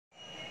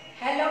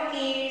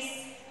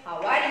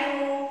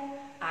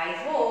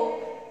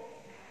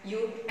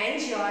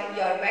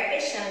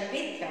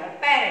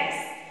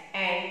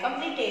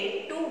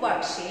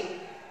worksheet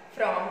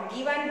from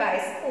given by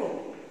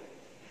school.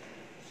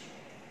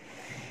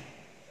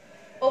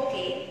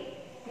 Okay,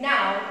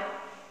 now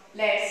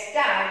let's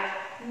start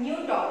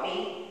new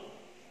topic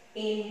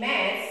in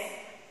maths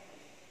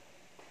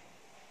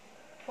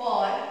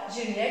for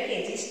junior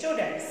KG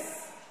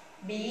students,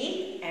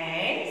 big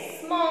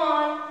and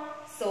small.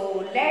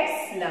 So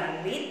let's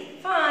learn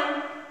with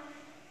fun.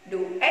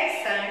 Do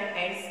action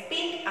and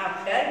speak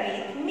after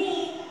with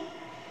me.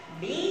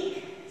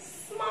 Big,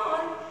 small,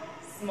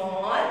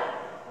 small,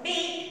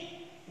 big,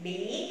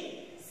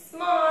 big,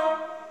 small,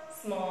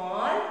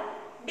 small,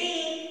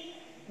 big,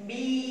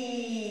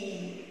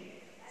 big,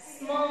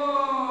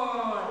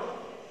 small,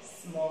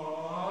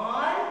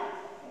 small,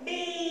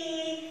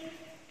 big.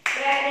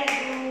 Very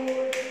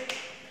good.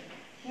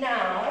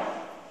 Now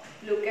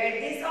look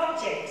at these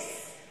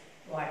objects.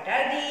 What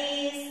are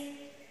these?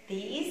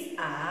 These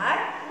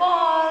are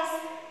balls.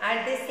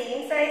 Are they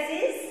same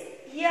sizes?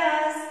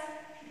 Yes.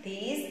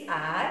 These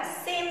are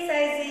same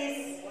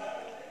sizes.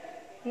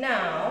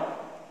 Now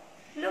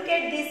look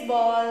at these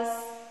balls.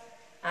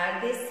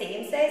 Are they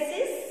same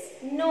sizes?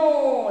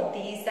 No,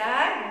 these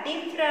are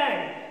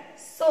different.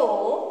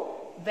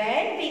 So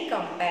when we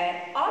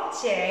compare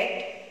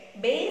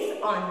object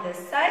based on the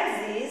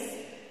sizes,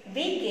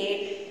 we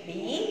get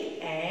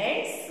big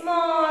and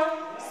small.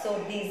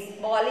 So this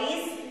ball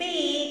is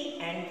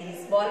big and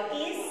this ball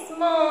is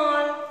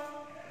small.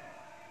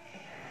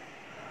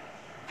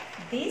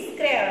 This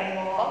crayon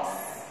box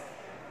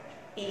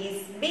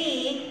is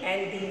big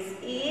and this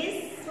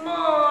is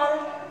small.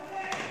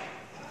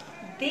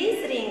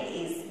 This ring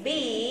is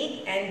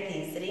big and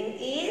this ring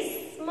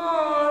is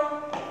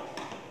small.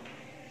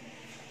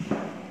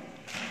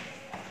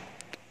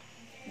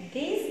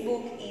 This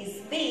book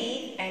is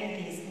big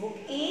and this book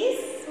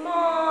is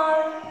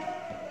small.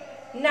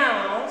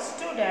 Now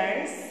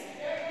students,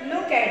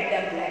 look at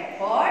the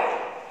blackboard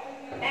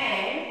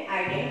and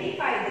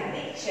identify the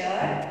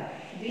picture.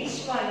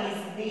 Which one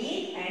is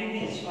big and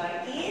which one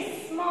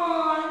is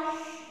small?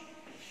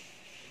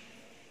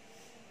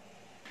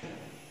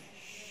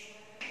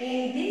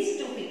 In these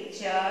two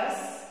pictures,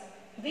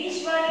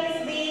 which one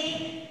is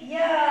big?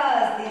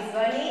 Yes, this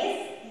one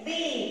is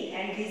big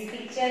and this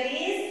picture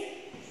is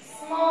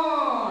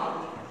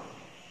small.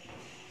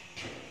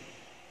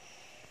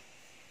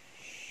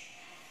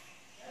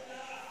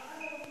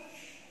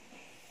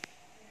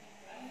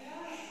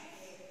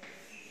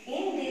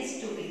 In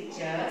these two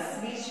pictures,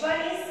 which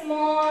one is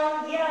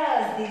small?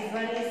 Yes, this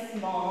one is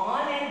small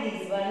and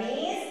this one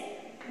is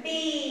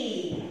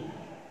big.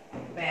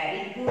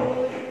 Very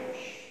good.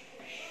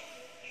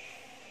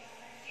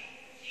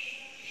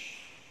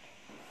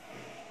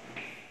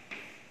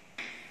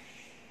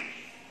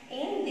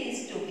 In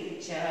these two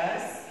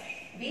pictures,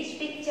 which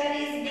picture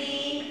is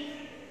big?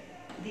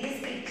 This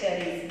picture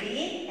is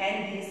big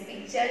and this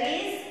picture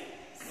is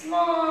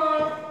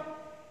small.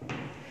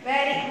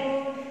 Very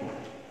good.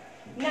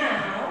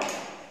 Now,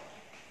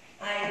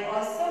 I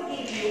also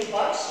give you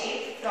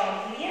worksheet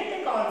from clear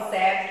the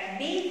concept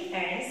big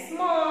and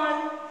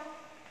small.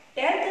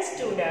 Tell the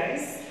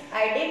students,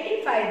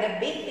 identify the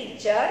big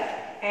picture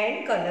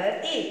and color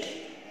it.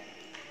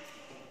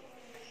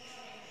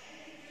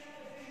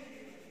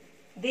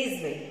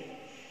 This way.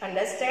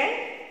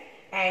 Understand?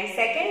 And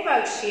second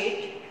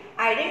worksheet,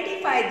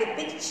 identify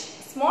the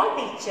small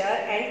picture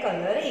and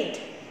color it.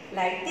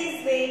 Like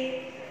this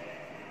way.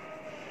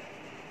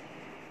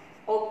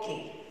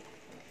 Okay.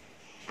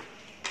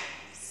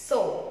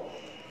 So,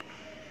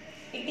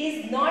 it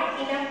is not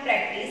enough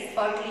practice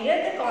for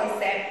clear the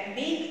concept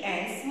big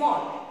and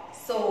small.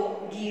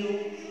 So,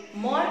 give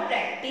more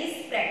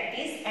practice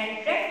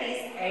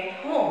at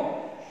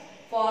home.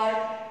 For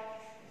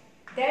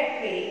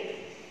that way,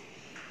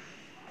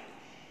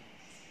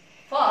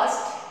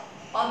 first,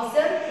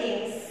 observe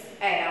things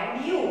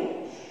around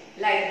you.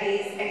 Like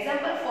this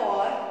example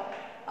for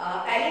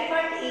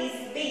elephant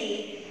is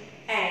big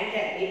and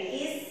rabbit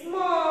is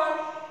small.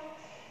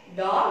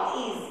 Dog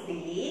is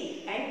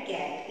big and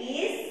cat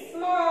is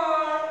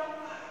small.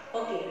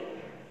 Okay.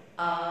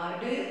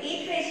 Do you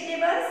eat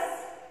vegetables?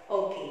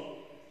 Okay.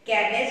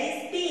 Cabbage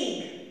is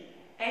big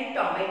and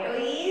tomato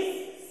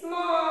is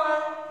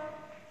small.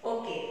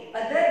 Okay.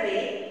 Other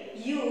way,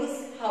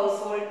 use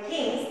household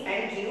things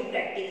and give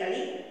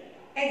practically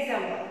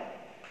example.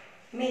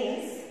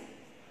 Means,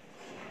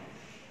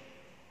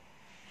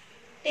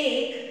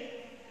 take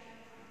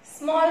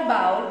small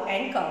bowl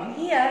and come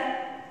here.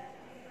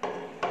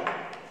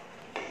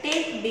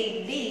 Take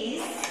big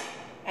dish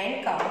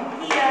and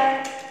come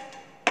here.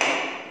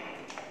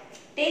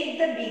 Take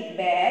the big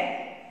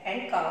bag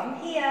and come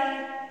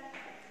here.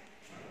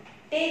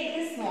 Take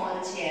the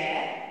small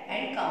chair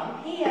and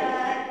come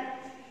here.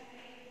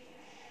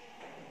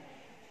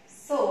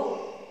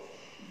 So,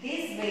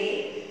 this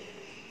way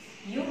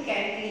you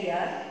can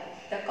clear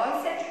the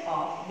concept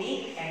of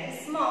big and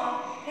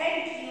small.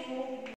 Thank you.